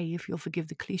whatever way, if you'll forgive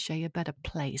the cliche, a better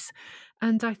place.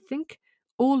 And I think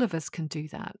all of us can do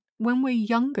that. When we're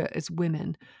younger as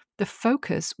women, the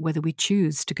focus, whether we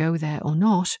choose to go there or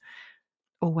not,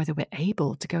 or whether we're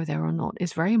able to go there or not,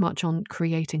 is very much on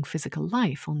creating physical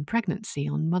life, on pregnancy,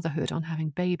 on motherhood, on having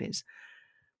babies.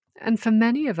 And for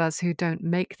many of us who don't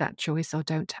make that choice, or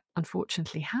don't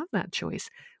unfortunately have that choice,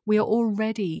 we are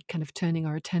already kind of turning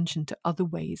our attention to other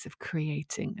ways of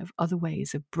creating, of other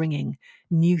ways of bringing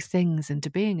new things into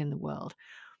being in the world.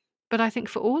 But I think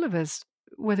for all of us,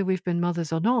 whether we've been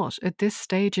mothers or not, at this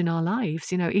stage in our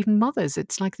lives, even mothers,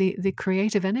 it's like the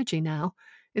creative energy now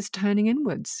is turning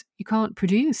inwards. You can't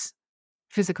produce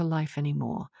physical life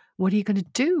anymore. What are you going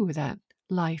to do with that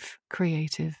life,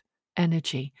 creative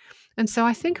energy? And so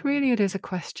I think really it is a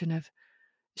question of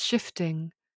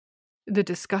shifting the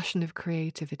discussion of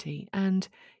creativity. And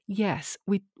yes,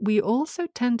 we also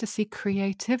tend to see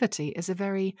creativity as a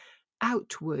very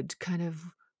outward, kind of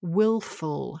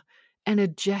willful,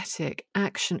 energetic,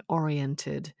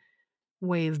 action-oriented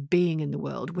way of being in the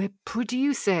world. We're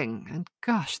producing. And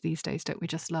gosh, these days, don't we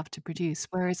just love to produce?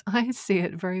 Whereas I see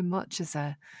it very much as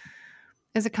a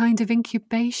kind of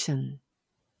incubation.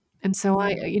 And so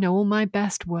all my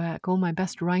best work, all my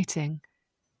best writing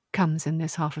comes in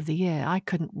this half of the year. I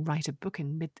couldn't write a book at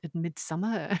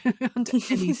midsummer under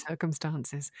any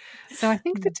circumstances. So I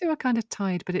think the two are kind of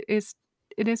tied, but it is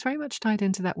very much tied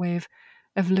into that way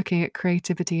of looking at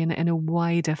creativity in a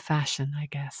wider fashion, I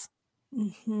guess.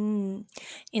 Mm-hmm.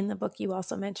 In the book, you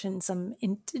also mentioned some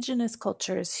indigenous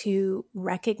cultures who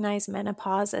recognize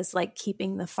menopause as like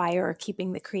keeping the fire or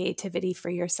keeping the creativity for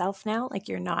yourself now. Like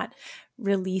you're not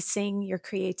releasing your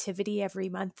creativity every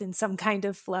month in some kind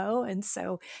of flow. And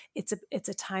so it's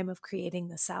a time of creating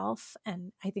the self.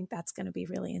 And I think that's going to be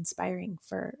really inspiring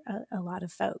for a lot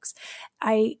of folks.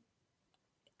 I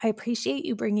appreciate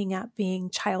you bringing up being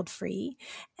child-free.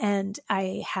 And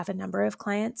I have a number of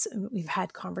clients, and we've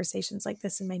had conversations like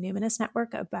this in my Numinous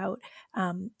network about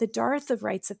the dearth of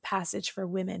rites of passage for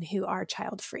women who are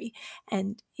child-free.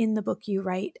 And in the book you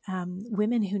write,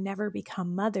 women who never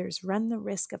become mothers run the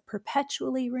risk of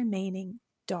perpetually remaining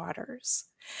daughters.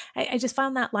 I just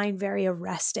found that line very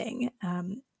arresting.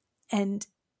 And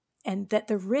that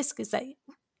the risk is that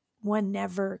one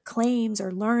never claims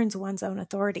or learns one's own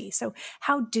authority. So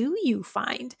how do you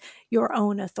find your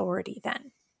own authority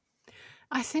then?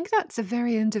 I think that's a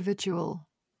very individual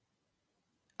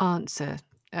answer.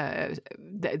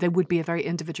 There would be a very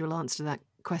individual answer to that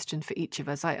question for each of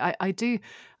us. I do,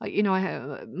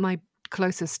 my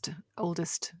closest,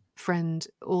 oldest friend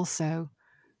also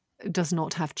does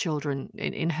not have children,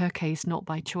 in her case, not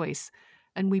by choice.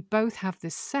 And we both have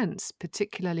this sense,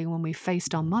 particularly when we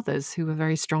faced our mothers, who were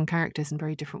very strong characters in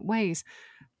very different ways,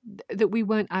 that we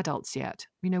weren't adults yet.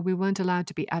 We weren't allowed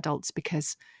to be adults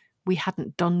because we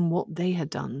hadn't done what they had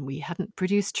done. We hadn't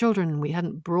produced children. We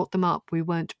hadn't brought them up. We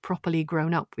weren't properly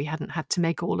grown up. We hadn't had to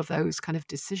make all of those kind of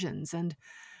decisions.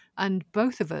 And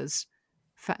both of us,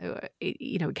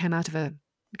 it came out of a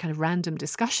kind of random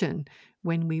discussion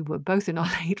when we were both in our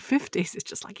late 50s. It's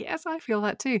just like, yes, I feel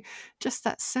that too. Just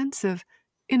that sense of,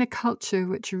 in a culture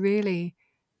which really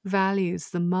values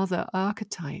the mother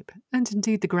archetype, and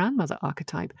indeed the grandmother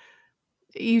archetype,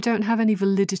 you don't have any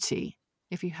validity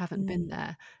if you haven't been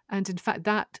there. And in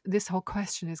fact, this whole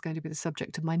question is going to be the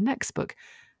subject of my next book.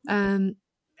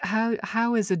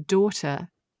 How as a daughter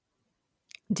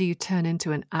do you turn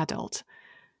into an adult?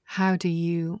 How do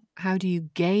you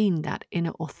gain that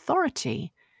inner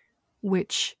authority,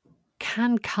 which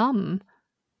can come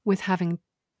with having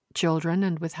children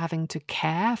and with having to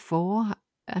care for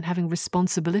and having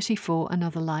responsibility for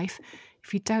another life?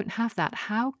 If you don't have that,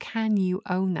 how can you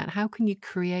own that? How can you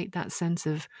create that sense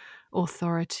of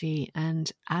authority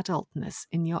and adultness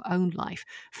in your own life?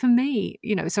 For me,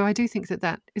 so I do think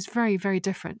that is very, very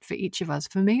different for each of us.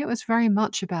 For me, it was very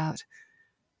much about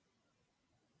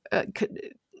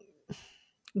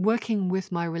working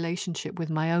with my relationship with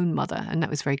my own mother, and that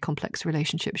was a very complex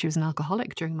relationship. She was an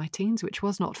alcoholic during my teens, which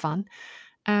was not fun.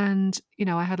 And,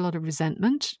 I had a lot of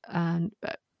resentment, and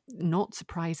not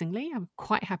surprisingly, I'm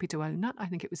quite happy to own that. I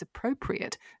think it was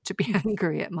appropriate to be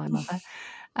angry at my mother.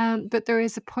 But there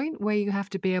is a point where you have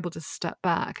to be able to step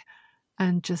back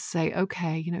and just say,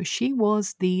 okay, she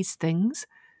was these things.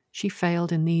 She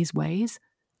failed in these ways.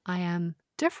 I am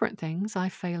different things. I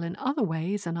fail in other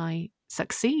ways, and I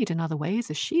succeed in other ways,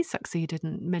 as she succeeded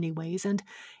in many ways. And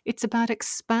it's about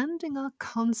expanding our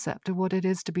concept of what it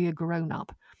is to be a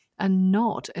grown-up, and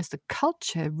not, as the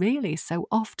culture really so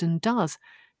often does,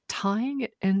 tying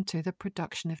it into the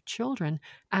production of children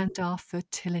and our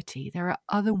fertility. There are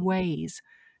other ways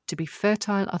to be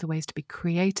fertile, other ways to be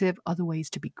creative, other ways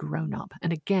to be grown up.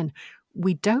 And again,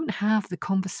 we don't have the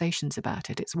conversations about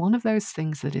it. It's one of those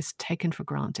things that is taken for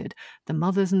granted. The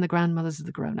mothers and the grandmothers of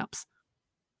the grown-ups.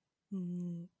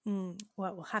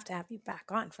 Well, we'll have to have you back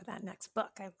on for that next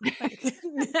book.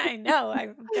 I know,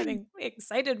 I'm getting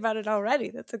excited about it already.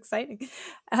 That's exciting.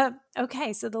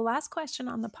 Okay, so the last question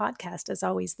on the podcast is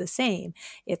always the same.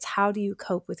 It's, how do you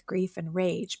cope with grief and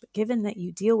rage? But given that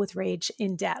you deal with rage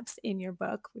in depth in your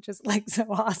book, which is so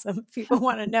awesome, people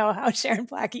want to know how Sharon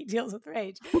Blackie deals with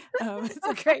rage. It's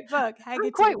a great book. I'm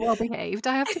quite well behaved,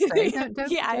 I have to say.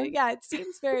 Yeah, it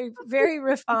seems very, very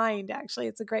refined, actually.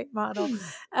 It's a great model.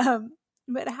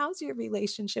 But how's your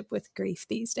relationship with grief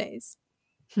these days?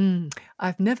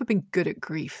 I've never been good at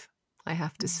grief, I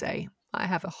have to say. I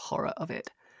have a horror of it.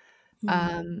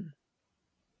 I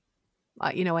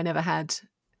never had,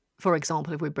 for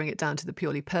example, if we bring it down to the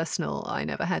purely personal, I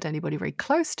never had anybody very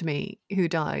close to me who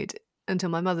died until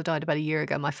my mother died about a year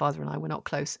ago. My father and I were not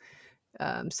close.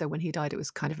 So when he died, it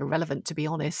was kind of irrelevant, to be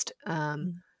honest.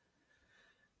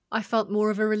 I felt more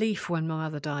of a relief when my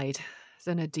mother died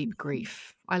than a deep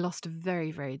grief. I lost a very,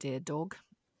 very dear dog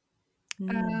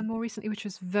more recently, which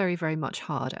was very, very much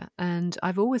harder. And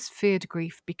I've always feared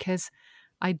grief because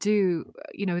I do,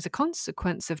 as a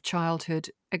consequence of childhood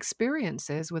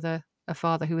experiences with a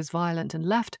father who was violent and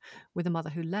left, with a mother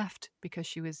who left because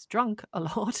she was drunk a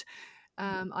lot,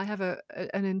 I have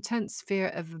an intense fear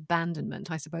of abandonment.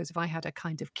 I suppose if I had a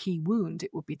kind of key wound, it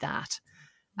would be that.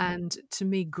 And to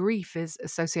me, grief is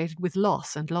associated with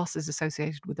loss, and loss is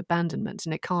associated with abandonment,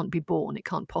 and it can't be born. It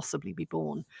can't possibly be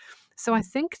born. So I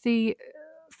think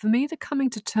for me, the coming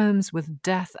to terms with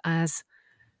death as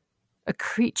a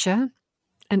creature,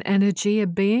 an energy, a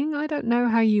being, I don't know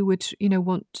how you would,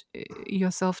 want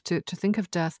yourself to think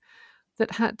of death,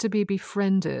 that had to be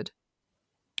befriended,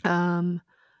 that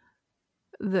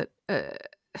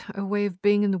a way of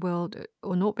being in the world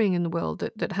or not being in the world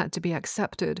that had to be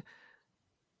accepted,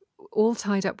 all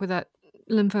tied up with that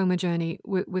lymphoma journey,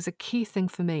 was a key thing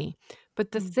for me.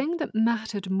 But the thing that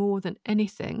mattered more than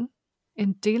anything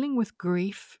in dealing with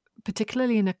grief,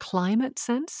 particularly in a climate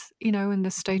sense, in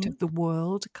the state of the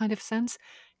world kind of sense,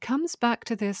 comes back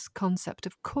to this concept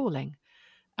of calling.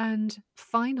 And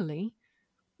finally,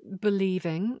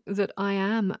 believing that I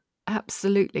am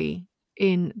absolutely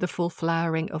in the full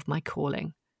flowering of my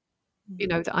calling.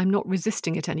 That I'm not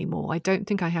resisting it anymore. I don't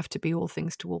think I have to be all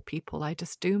things to all people. I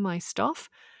just do my stuff,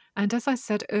 And as I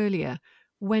said earlier,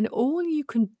 when all you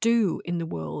can do in the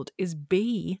world is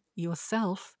be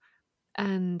yourself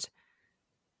and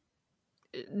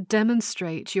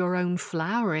demonstrate your own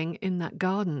flowering in that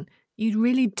garden, you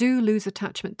really do lose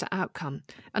attachment to outcome.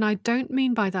 And I don't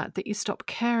mean by that you stop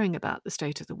caring about the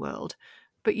state of the world,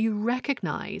 but you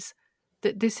recognize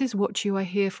that this is what you are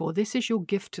here for. This is your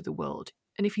gift to the world.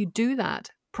 And if you do that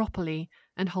properly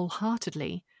and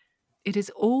wholeheartedly, it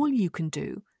is all you can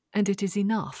do, and it is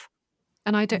enough.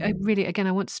 And I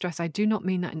want to stress, I do not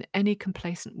mean that in any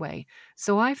complacent way.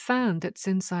 So I found that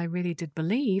since I really did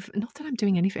believe, not that I'm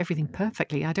doing everything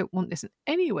perfectly, I don't want this in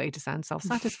any way to sound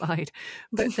self-satisfied,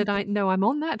 but that I know I'm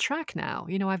on that track now.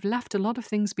 I've left a lot of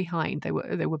things behind. They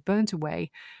were burnt away,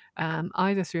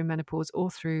 either through menopause or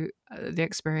through the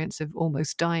experience of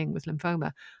almost dying with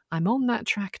lymphoma. I'm on that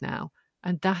track now,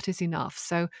 and that is enough.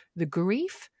 So the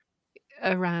grief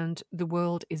around the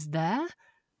world is there,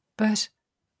 but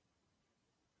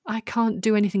I can't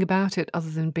do anything about it other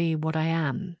than be what I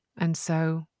am. And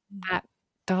so that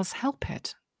does help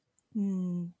it.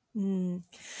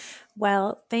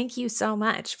 Well, thank you so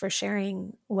much for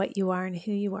sharing what you are and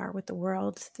who you are with the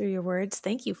world through your words.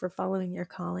 Thank you for following your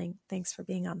calling. Thanks for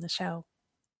being on the show.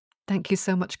 Thank you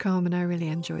so much, Carmen. I really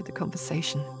enjoyed the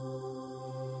conversation.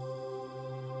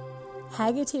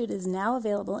 Haggitude is now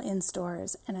available in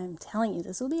stores, and I'm telling you,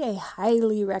 this will be a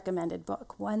highly recommended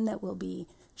book, one that will be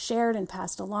shared and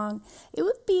passed along. It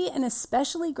would be an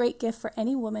especially great gift for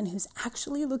any woman who's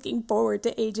actually looking forward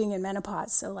to aging and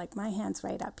menopause. So like my hand's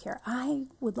right up here. I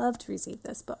would love to receive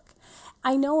this book.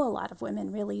 I know a lot of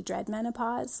women really dread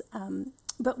menopause,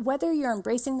 but whether you're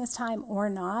embracing this time or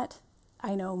not,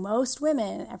 I know most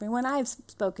women, everyone I've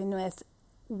spoken with,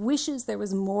 wishes there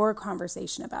was more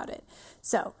conversation about it.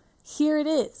 So here it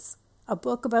is, a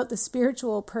book about the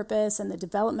spiritual purpose and the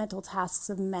developmental tasks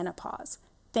of menopause.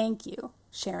 Thank you,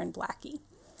 Sharon Blackie.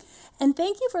 And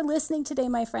thank you for listening today,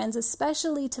 my friends,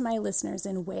 especially to my listeners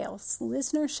in Wales.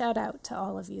 Listener shout out to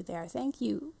all of you there. Thank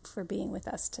you for being with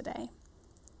us today.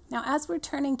 Now, as we're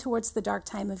turning towards the dark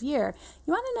time of year,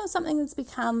 you want to know something that's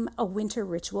become a winter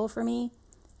ritual for me?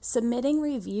 Submitting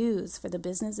reviews for the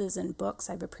businesses and books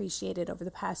I've appreciated over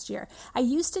the past year. I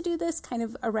used to do this kind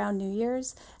of around New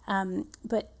Year's,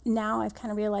 but now I've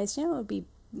kind of realized, it would be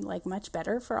like much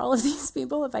better for all of these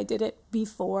people if I did it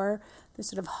before the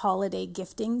sort of holiday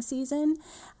gifting season.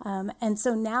 And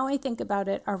so now I think about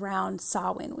it around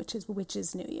Samhain, which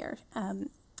is New Year.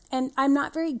 And I'm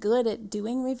not very good at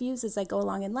doing reviews as I go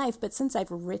along in life, but since I've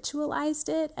ritualized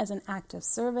it as an act of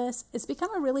service, it's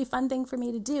become a really fun thing for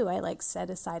me to do. I set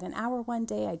aside an hour one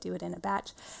day, I do it in a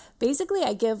batch. Basically,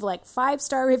 I give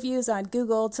 5-star reviews on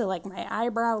Google to my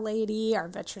eyebrow lady, our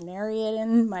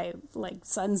veterinarian, my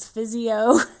son's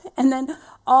physio, and then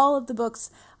all of the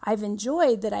books I've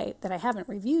enjoyed that I haven't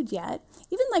reviewed yet,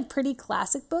 even pretty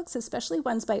classic books, especially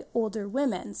ones by older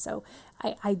women. So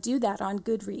I do that on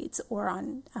Goodreads or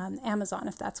on Amazon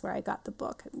if that's where I got the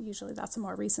book. Usually that's a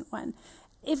more recent one.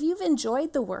 If you've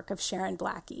enjoyed the work of Sharon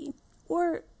Blackie,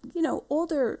 or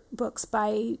older books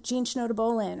by Jean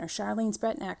Snowden-Bolin or Charlene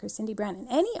Spretnak or Cindy Brannon,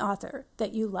 any author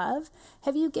that you love,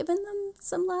 have you given them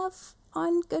some love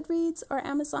on Goodreads or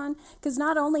Amazon? Because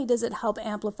not only does it help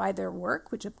amplify their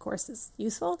work, which of course is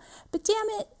useful, but damn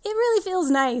it, it really feels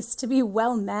nice to be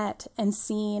well met and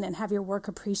seen and have your work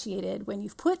appreciated when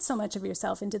you've put so much of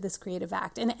yourself into this creative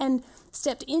act and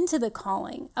stepped into the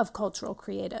calling of cultural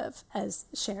creative, as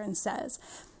Sharon says.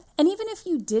 And even if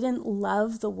you didn't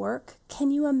love the work, can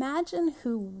you imagine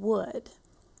who would?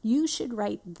 You should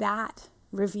write that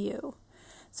review.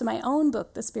 So my own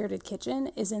book, The Spirited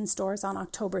Kitchen, is in stores on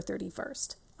October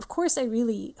 31st. Of course, I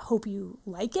really hope you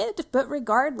like it, but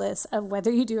regardless of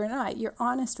whether you do or not, your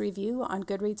honest review on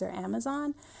Goodreads or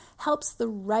Amazon helps the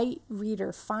right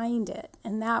reader find it,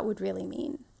 and that would really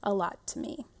mean a lot to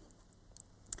me.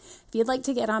 If you'd like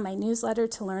to get on my newsletter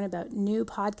to learn about new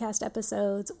podcast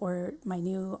episodes or my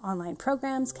new online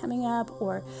programs coming up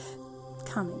or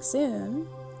coming soon,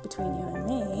 between you and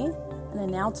me, an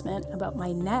announcement about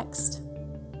my next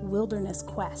Wilderness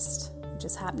Quest, which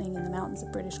is happening in the mountains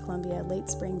of British Columbia late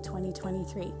spring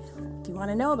 2023. If you want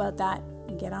to know about that,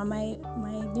 get on my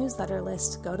newsletter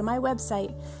list. Go to my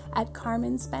website at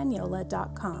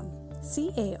carmenspagnola.com.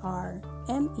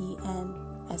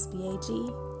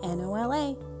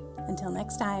 CarmenSpagnola. Until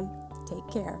next time, take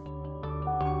care.